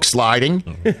fake hook sliding.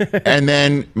 And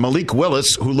then Malik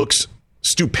Willis, who looks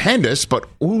stupendous, but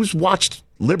who's watched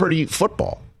Liberty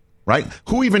football, right?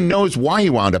 Who even knows why he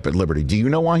wound up at Liberty? Do you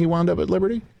know why he wound up at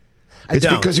Liberty? It's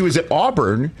because he was at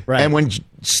Auburn, and when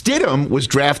Stidham was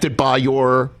drafted by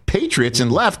your Patriots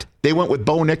and left, they went with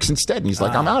Bo Nix instead. And he's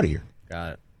like, I'm out of here.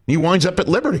 Got it. He winds up at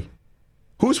Liberty.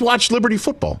 Who's watched Liberty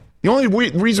football? The only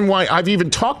reason why I've even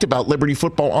talked about Liberty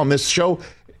football on this show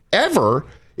ever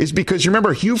is because you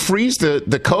remember Hugh Freeze,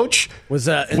 the coach, was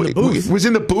in the booth. Was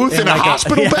in the booth in a like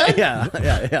hospital bed?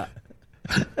 Yeah.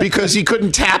 Because he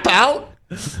couldn't tap out?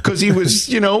 Because he was,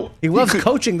 he loves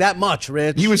coaching that much,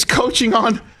 Rich. He was coaching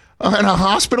on a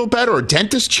hospital bed or a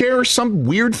dentist chair or some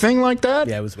weird thing like that?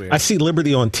 Yeah, it was weird. I see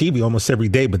Liberty on TV almost every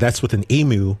day, but that's with an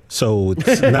emu, so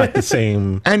it's not the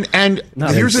same. And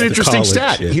here's an interesting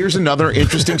stat. Yeah. Here's another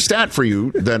interesting stat for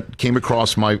you that came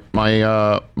across my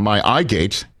eye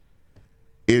gate,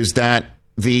 is that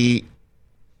the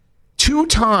 2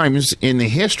 times in the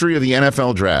history of the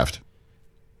NFL draft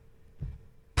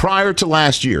prior to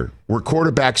last year where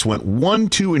quarterbacks went 1,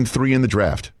 2, and 3 in the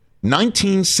draft,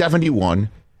 1971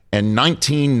 and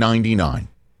 1999.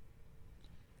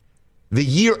 The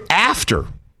year after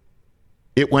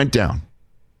it went down,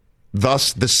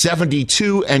 thus the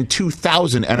 72 and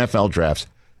 2000 NFL drafts,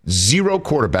 0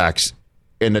 quarterbacks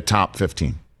in the top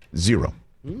 15. 0.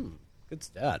 Good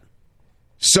stat.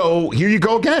 So here you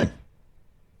go again.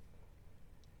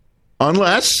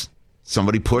 Unless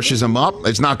somebody pushes him up,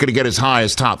 it's not going to get as high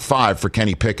as top 5 for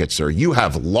Kenny Pickett, sir. You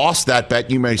have lost that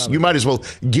bet. You might as well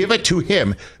give it to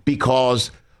him, because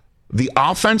the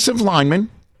offensive lineman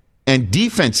and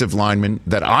defensive lineman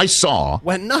that I saw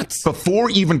went nuts before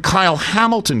even Kyle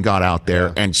Hamilton got out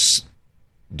there. And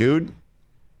dude,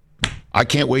 I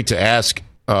can't wait to ask.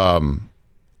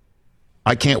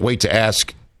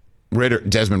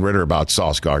 Desmond Ritter about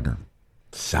Sauce Gardner.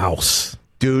 Sauce.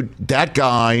 Dude, that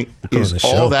guy is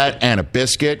all that and a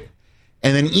biscuit.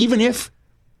 And then even if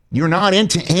you're not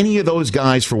into any of those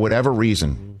guys for whatever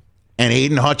reason, and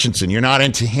Aiden Hutchinson, you're not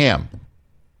into him,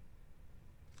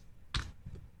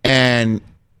 and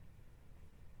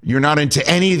you're not into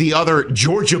any of the other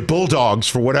Georgia Bulldogs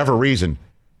for whatever reason,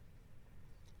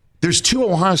 there's 2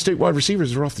 Ohio State wide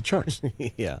receivers that are off the charts.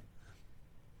 Yeah.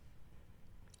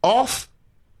 Off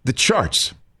the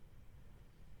charts.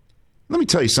 Let me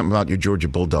tell you something about your Georgia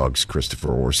Bulldogs,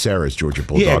 Christopher, or Sarah's Georgia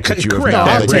Bulldogs. Yeah, that you have correct. now.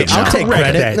 I'll take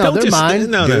credit. No, they're mine.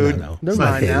 No, They're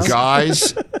mine now.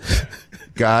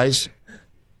 Guys,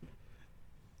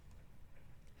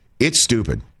 it's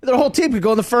stupid. Their whole team could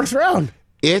go in the first round.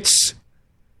 It's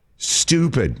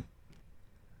stupid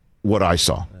what I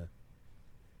saw.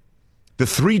 The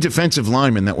 3 defensive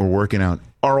linemen that were working out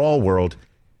are all world.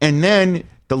 And then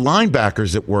the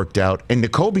linebackers that worked out, and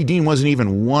Nakobe Dean wasn't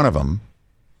even one of them,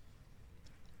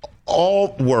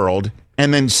 all world.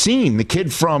 And then seeing the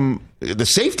kid from the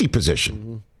safety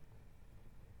position.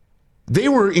 They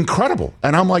were incredible.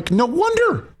 And I'm like, no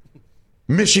wonder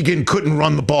Michigan couldn't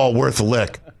run the ball worth a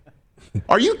lick.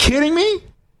 Are you kidding me?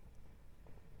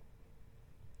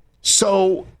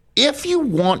 So if you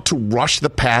want to rush the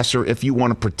passer, if you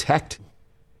want to protect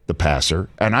the passer,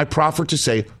 and I proffer to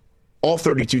say all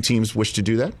 32 teams wish to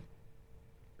do that.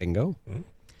 Bingo.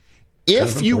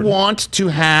 If you want to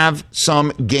have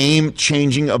some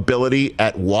game-changing ability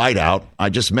at wideout, I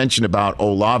just mentioned about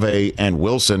Olave and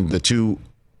Wilson, the two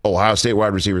Ohio State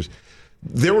wide receivers.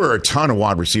 There were a ton of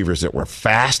wide receivers that were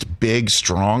fast, big,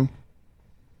 strong.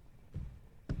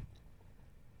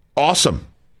 Awesome.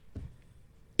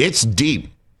 It's deep.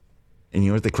 And you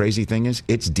know what the crazy thing is?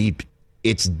 It's deep.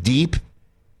 It's deep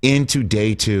into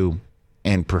day 2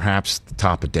 and perhaps the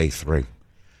top of day 3.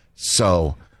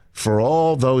 So for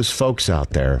all those folks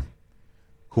out there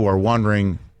who are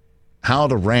wondering how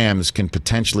the Rams can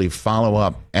potentially follow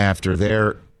up after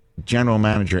their general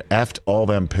manager effed all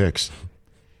them picks,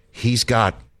 he's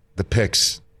got the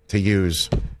picks to use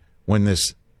when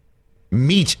this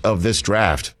meat of this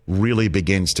draft really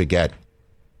begins to get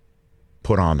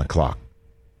put on the clock.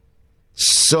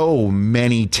 So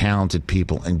many talented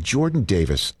people. And Jordan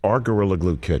Davis, our Gorilla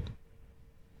Glue kid,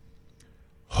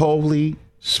 holy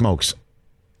smokes,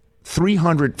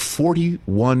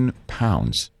 341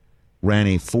 pounds, ran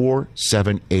a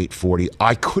 4.7840.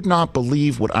 I could not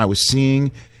believe what I was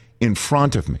seeing in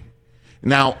front of me.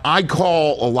 Now, I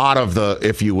call a lot of the,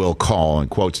 if you will, call in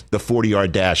quotes, the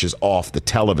 40-yard dashes off the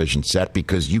television set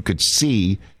because you could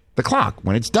see the clock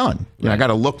when it's done. You know, I got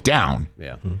to look down.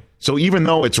 Yeah. So even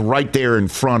though it's right there in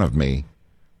front of me,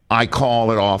 I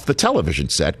call it off the television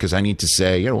set because I need to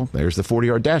say, you know, there's the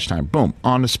 40-yard dash time. Boom,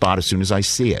 on the spot as soon as I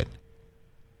see it.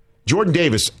 Jordan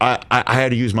Davis, I had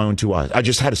to use my own 2 eyes. I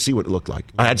just had to see what it looked like.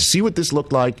 I had to see what this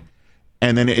looked like,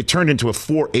 and then it turned into a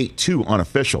 4.82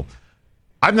 unofficial.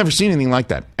 I've never seen anything like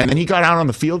that. And then he got out on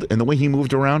the field, and the way he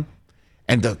moved around,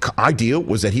 and the idea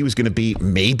was that he was going to be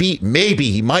maybe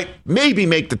he might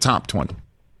make the top 20.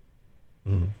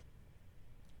 Mm-hmm.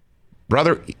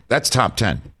 Brother, that's top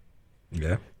 10.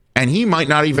 Yeah. And he might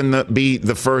not even be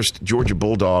the first Georgia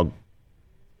Bulldog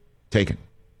taken.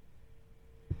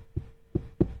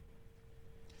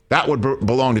 That would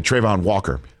belong to Trayvon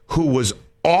Walker, who was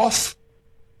off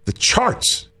the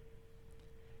charts.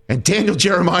 And Daniel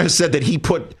Jeremiah said that he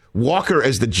put Walker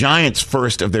as the Giants'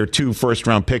 first of their 2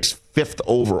 first-round picks, 5th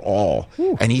overall.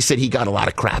 Ooh. And he said he got a lot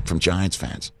of crap from Giants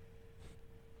fans.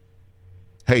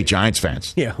 Hey, Giants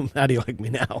fans. Yeah, how do you like me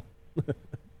now?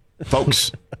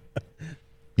 Folks,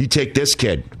 you take this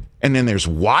kid, and then there's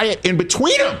Wyatt in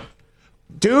between them.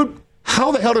 Dude,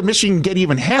 how the hell did Michigan get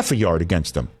even half a yard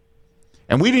against them?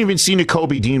 And we didn't even see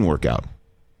Nakobe Dean work out.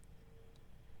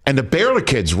 And the Baylor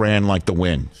kids ran like the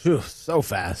wind. Whew, so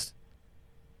fast.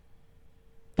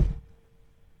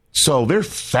 So they're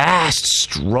fast,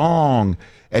 strong,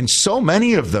 and so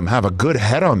many of them have a good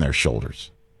head on their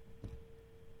shoulders.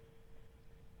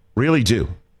 Really do.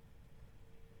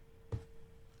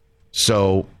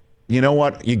 So, you know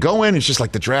what? You go in, it's just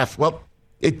like the draft. Well,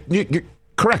 you're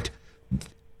correct.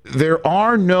 There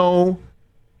are no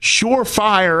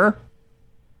surefire,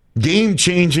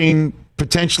 game-changing,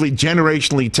 potentially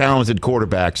generationally talented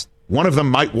quarterbacks. One of them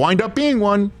might wind up being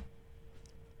one.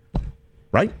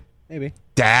 Right? Maybe.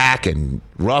 Dak and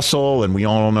Russell, and we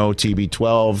all know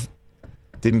TB12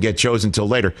 didn't get chosen until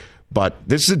later. But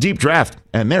this is a deep draft,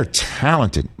 and they're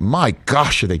talented. My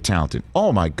gosh, are they talented.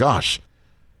 Oh, my gosh.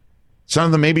 Some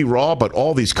of them may be raw, but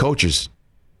all these coaches.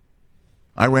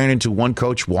 I ran into one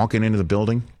coach walking into the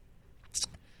building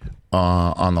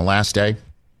on the last day.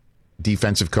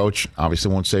 Defensive coach,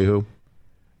 obviously won't say who.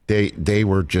 They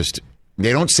were just,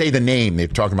 they don't say the name. They're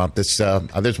talking about this.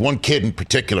 There's one kid in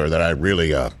particular that I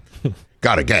really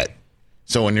got to get.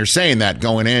 So when you're saying that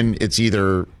going in, it's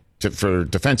either, for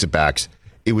defensive backs,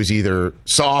 it was either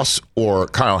Sauce or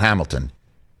Kyle Hamilton.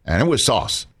 And it was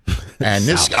Sauce. And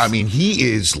this, I mean,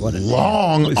 he is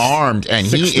long-armed, and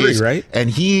 6'3", he is right. And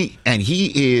he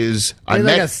is. I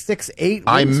met like a 6'8".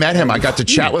 I met him. I got to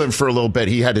chat with him for a little bit.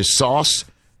 He had his Sauce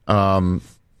bling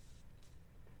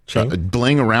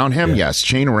around him, yes,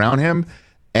 chain around him,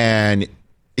 and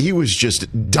he was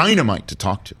just dynamite to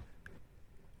talk to.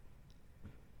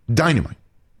 Dynamite.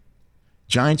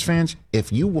 Giants fans,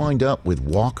 if you wind up with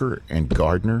Walker and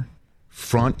Gardner,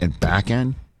 front and back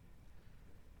end,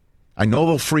 I know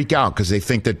they'll freak out because they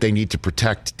think that they need to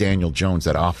protect Daniel Jones,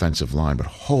 that offensive line, but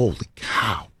holy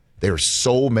cow, there are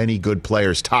so many good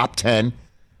players. Top 10.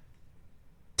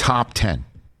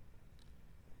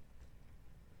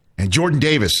 And Jordan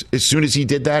Davis, as soon as he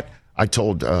did that, I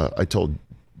told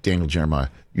Daniel Jeremiah,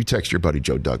 you text your buddy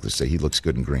Joe Douglas, say he looks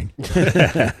good in green.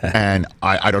 And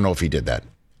I don't know if he did that.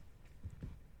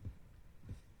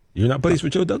 You're not buddies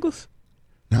with Joe Douglas?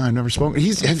 No, I've never spoken.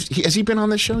 Has he been on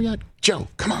this show yet? Joe,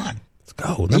 come on. Let's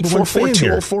go. Number one fan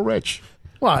here. 844-204 Rich.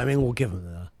 Well, I mean, we'll give him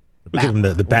the We'll give him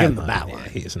the bat. We'll give him the bat line. Yeah,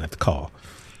 he doesn't have to call.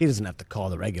 He doesn't have to call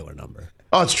the regular number.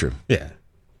 Oh, it's true. Yeah.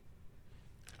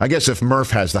 I guess if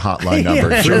Murph has the hotline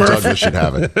number, Joe Douglas should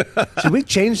have it. Should we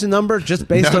change the number just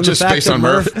based on just the fact based that on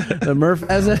Murph? Murph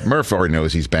has it? Murph already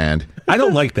knows he's banned. I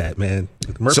don't like that, man.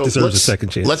 Murph deserves a second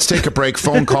chance. Let's take a break.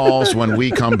 Phone calls when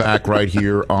we come back right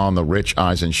here on the Rich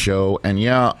Eisen Show. And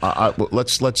yeah,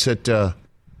 let's hit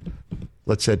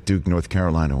Duke, North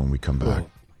Carolina when we come back.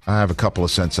 I have a couple of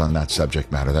cents on that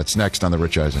subject matter. That's next on the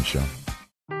Rich Eisen Show.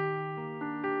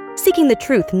 Seeking the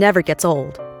truth never gets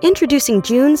old. Introducing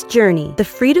June's Journey, the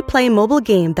free-to-play mobile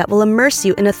game that will immerse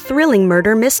you in a thrilling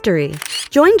murder mystery.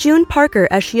 Join June Parker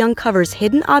as she uncovers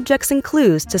hidden objects and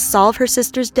clues to solve her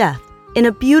sister's death in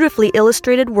a beautifully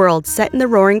illustrated world set in the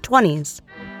Roaring 20s.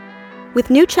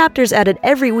 With new chapters added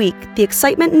every week, the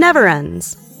excitement never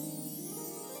ends.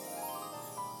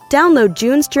 Download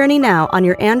June's Journey now on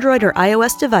your Android or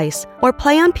iOS device or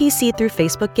play on PC through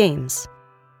Facebook Games.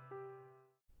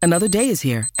 Another day is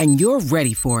here, and you're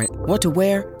ready for it. What to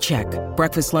wear? Check.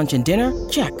 Breakfast, lunch, and dinner?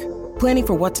 Check. Planning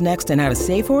for what's next and how to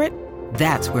save for it?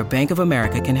 That's where Bank of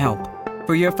America can help.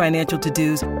 For your financial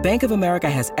to-dos, Bank of America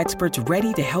has experts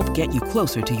ready to help get you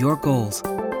closer to your goals.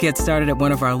 Get started at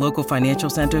one of our local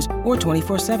financial centers or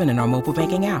 24/7 in our mobile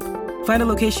banking app. Find a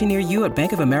location near you at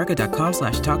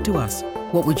bankofamerica.com/talktous.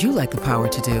 What would you like the power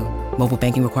to do? Mobile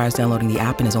banking requires downloading the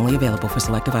app and is only available for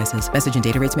select devices. Message and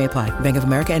data rates may apply. Bank of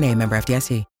America NA, member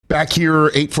FDIC. Back here,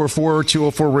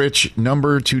 844-204-RICH,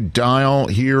 number to dial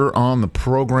here on the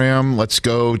program. Let's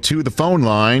go to the phone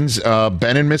lines.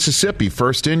 Ben in Mississippi,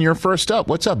 first in, you're first up.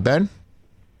 What's up, Ben?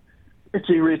 It's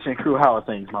Rich and crew. How are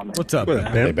things, my man? What's up,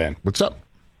 Ben? Hey, Ben. What's up?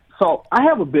 So I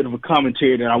have a bit of a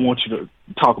commentary that I want you to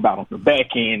talk about on the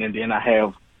back end, and then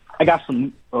I got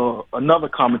some another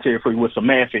commentary for you with some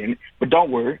math in it. But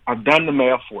don't worry, I've done the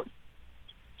math for you.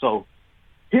 So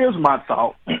here's my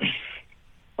thought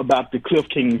about the Cliff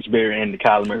Kingsbury and the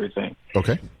Kyler Murray thing.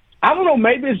 Okay. I don't know,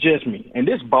 maybe it's just me, and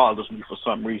this bothers me for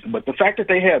some reason, but the fact that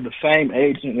they have the same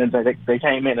agent and that they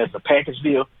came in as a package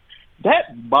deal,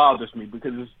 that bothers me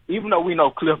because even though we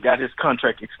know Cliff got his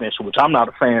contract extension, which I'm not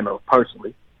a fan of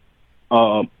personally,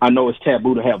 I know it's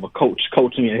taboo to have a coach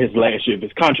coaching in his last year of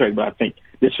his contract, but I think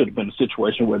this should have been a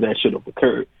situation where that should have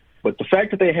occurred. But the fact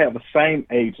that they have the same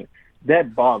agent,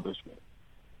 that bothers me.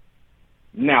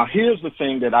 Now, here's the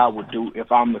thing that I would do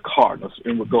if I'm the Cardinals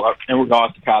in regards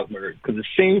to Kyler Murray, because it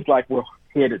seems like we're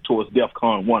headed towards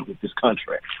DEFCON 1 with this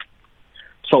contract.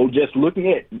 So just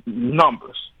looking at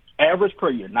numbers, average per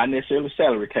year, not necessarily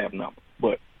salary cap number,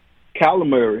 but Kyler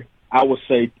Murray, I would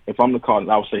say, if I'm the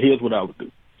Cardinals, I would say, here's what I would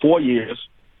do. 4 years,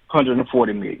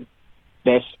 $140 million.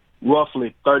 That's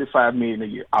roughly $35 million a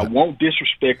year. I won't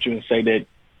disrespect you and say that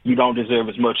you don't deserve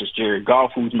as much as Jared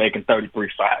Goff, who's making $33.5,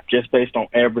 just based on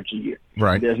average a year.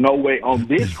 Right. There's no way on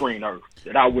this green earth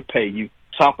that I would pay you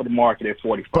top of the market at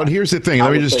 $45. But here's the thing.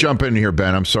 Let me just jump in here,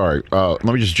 Ben. I'm sorry. Let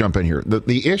me just jump in here.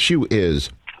 The issue is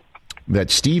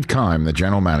that Steve Keim, the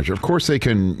general manager, of course they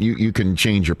can you can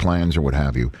change your plans or what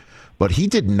have you, but he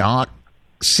did not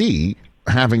see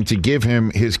having to give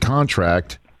him his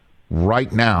contract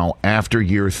right now after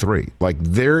year 3. Like,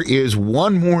 there is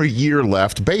one more year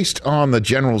left based on the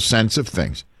general sense of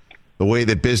things, the way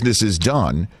that business is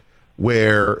done,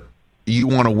 where you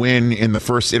want to win in the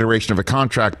first iteration of a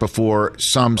contract before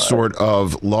some sort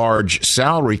of large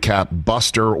salary cap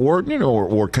buster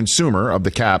or consumer of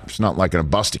the cap. It's not like a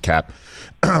busted cap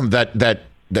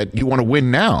that you want to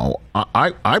win now.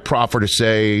 I proffer to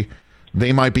say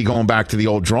they might be going back to the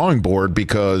old drawing board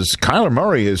because Kyler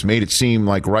Murray has made it seem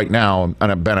like right now,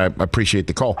 and Ben, I appreciate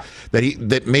the call,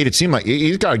 that made it seem like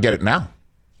he's got to get it now.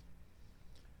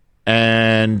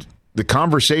 And the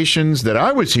conversations that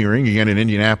I was hearing, again, in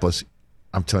Indianapolis,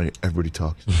 I'm telling you, everybody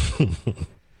talks,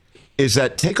 is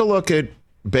that take a look at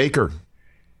Baker.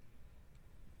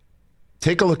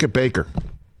 Take a look at Baker.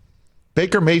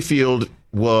 Baker Mayfield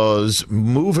was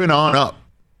moving on up.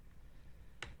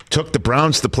 Took the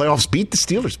Browns to the playoffs, beat the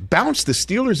Steelers, bounced the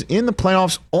Steelers in the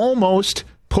playoffs, almost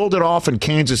pulled it off in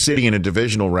Kansas City in a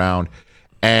divisional round,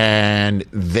 and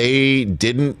they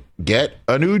didn't get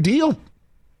a new deal,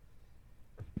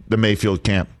 the Mayfield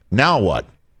camp. Now what?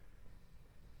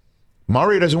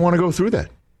 Murray doesn't want to go through that.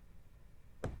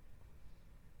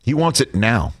 He wants it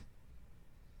now.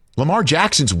 Lamar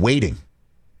Jackson's waiting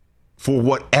for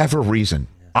whatever reason.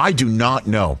 I do not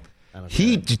know.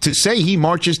 To say he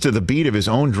marches to the beat of his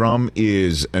own drum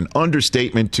is an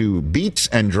understatement to beats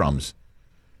and drums.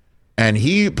 And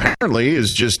he apparently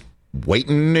is just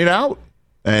waiting it out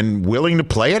and willing to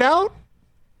play it out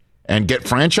and get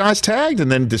franchise tagged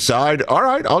and then decide, all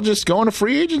right, I'll just go into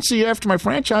free agency after my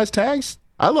franchise tags.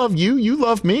 I love you. You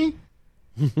love me.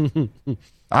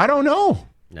 I don't know.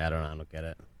 I don't know. I don't get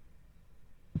it.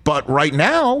 But right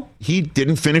now, he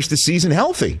didn't finish the season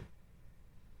healthy.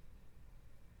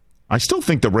 I still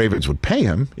think the Ravens would pay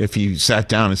him if he sat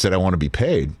down and said, I want to be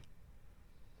paid.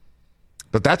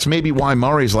 But that's maybe why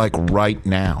Murray's like right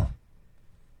now.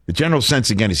 The general sense,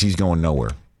 again, is he's going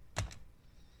nowhere.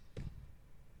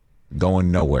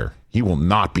 Going nowhere. He will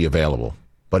not be available.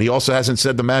 But he also hasn't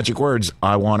said the magic words,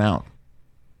 I want out.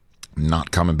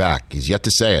 Not coming back. He's yet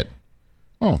to say it.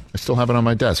 Oh, I still have it on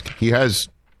my desk. He has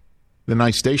the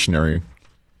nice stationery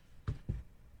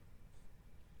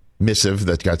missive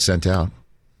that got sent out.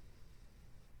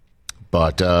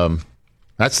 But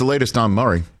that's the latest on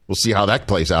Murray. We'll see how that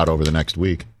plays out over the next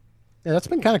week. Yeah, that's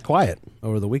been kind of quiet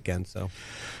over the weekend.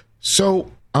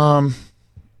 So,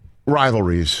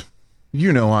 rivalries.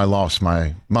 You know I lost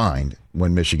my mind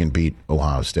when Michigan beat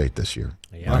Ohio State this year.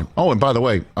 Yeah. Right? Oh, and by the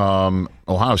way,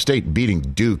 Ohio State beating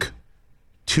Duke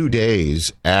 2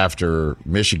 days after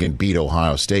Michigan beat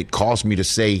Ohio State caused me to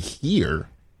say here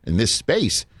in this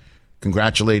space,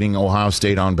 congratulating Ohio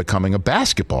State on becoming a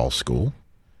basketball school.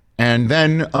 And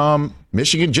then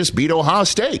Michigan just beat Ohio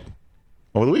State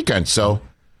over the weekend. So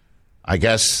I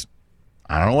guess,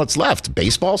 I don't know what's left.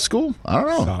 Baseball school? I don't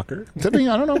know. Soccer? Could be,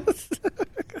 I don't know.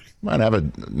 Might have a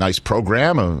nice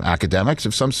program of academics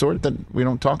of some sort that we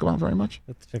don't talk about very much.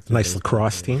 Nice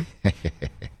lacrosse team.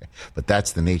 But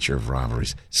that's the nature of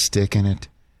rivalries. Sticking it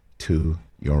to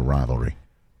your rivalry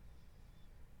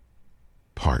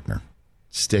partner.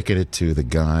 Sticking it to the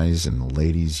guys and the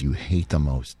ladies you hate the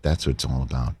most. That's what it's all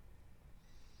about.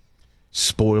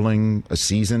 Spoiling a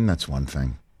season, that's one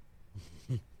thing.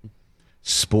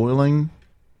 Spoiling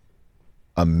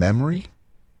a memory,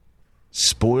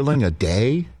 spoiling a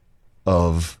day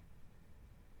of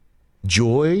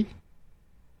joy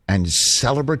and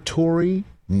celebratory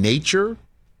nature,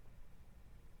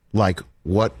 like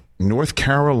what North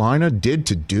Carolina did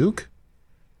to Duke,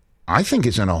 I think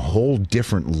is on a whole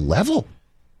different level.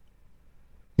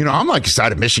 You know, I'm like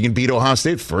excited Michigan beat Ohio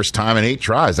State first time in 8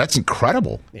 tries. That's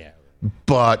incredible. Yeah.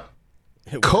 But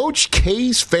Coach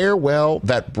K's farewell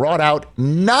that brought out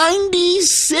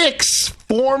 96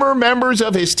 former members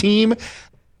of his team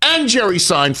and Jerry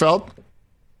Seinfeld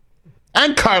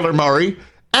and Kyler Murray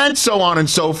and so on and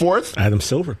so forth. Adam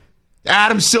Silver.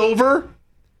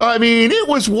 I mean, it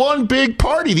was one big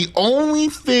party. The only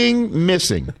thing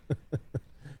missing,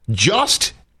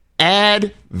 just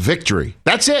add victory.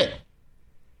 That's it.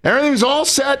 Everything's all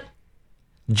set.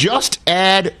 Just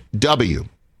add W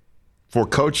for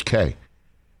Coach K.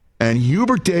 And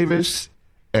Hubert Davis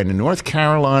and the North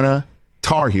Carolina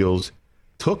Tar Heels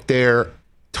took their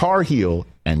Tar Heel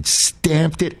and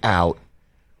stamped it out.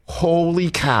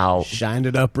 Holy cow. Shined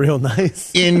it up real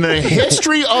nice. In the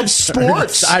history of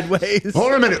sports. Sideways.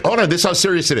 Hold on a minute. Hold on. This is how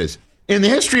serious it is. In the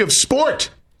history of sport.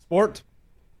 Sport.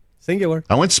 Singular.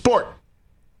 I went sport.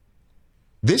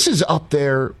 This is up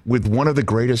there with one of the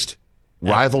greatest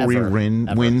rivalry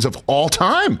wins of all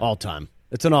time. All time.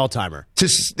 It's an all-timer.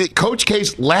 Coach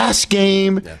K's last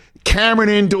game, Cameron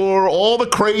Indoor, all the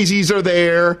crazies are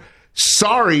there.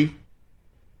 Sorry.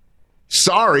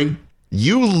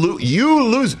 You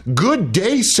lose. Good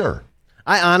day, sir.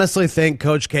 I honestly think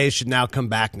Coach K should now come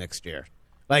back next year.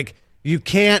 Like, you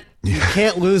can't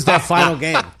lose that final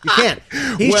game. You can't.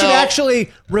 He should actually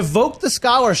revoke the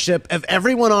scholarship of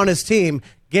everyone on his team,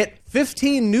 get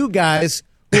 15 new guys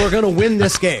who are going to win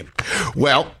this game.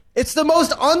 Well, it's the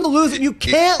most on-the-lose. You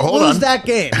can't lose that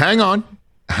game. Hang on.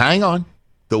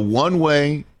 The one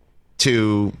way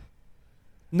to...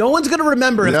 No one's going to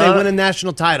remember if they win a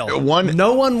national title.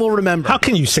 No one will remember. How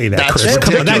can you say that, Chris?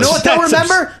 You know what they'll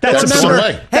remember?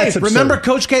 That's remember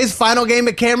Coach K's final game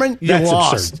at Cameron? You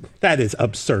lost. Absurd. That is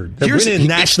absurd. They're winning a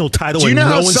national title and no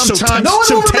one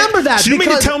will remember that. So you mean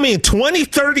to tell me in 20,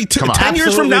 30, 10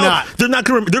 years from now, they're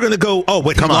going to go, oh,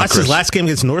 but he lost his last game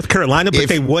against North Carolina, but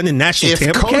they won in national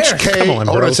championship? Come on,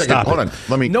 bro. Hold on.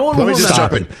 Let me just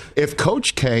jump in. it. If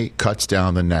Coach K cuts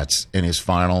down the Nets in his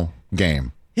final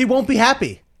game, he won't be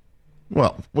happy.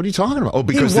 Well, what are you talking about? Oh,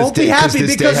 because he won't be happy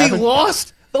because he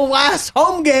lost the last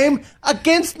home game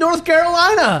against North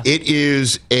Carolina. It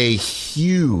is a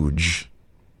huge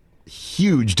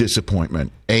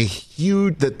disappointment.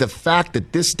 The fact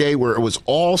that this day where it was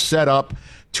all set up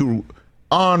to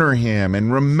honor him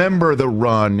and remember the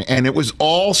run, and it was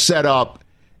all set up,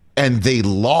 and they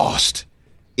lost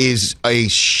is a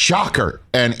shocker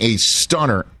and a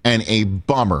stunner and a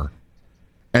bummer.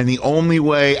 And the only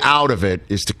way out of it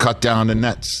is to cut down the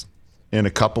nets in a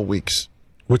couple weeks.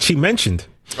 Which he mentioned.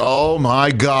 Oh,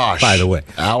 my gosh. By the way.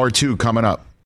 Hour 2 coming up.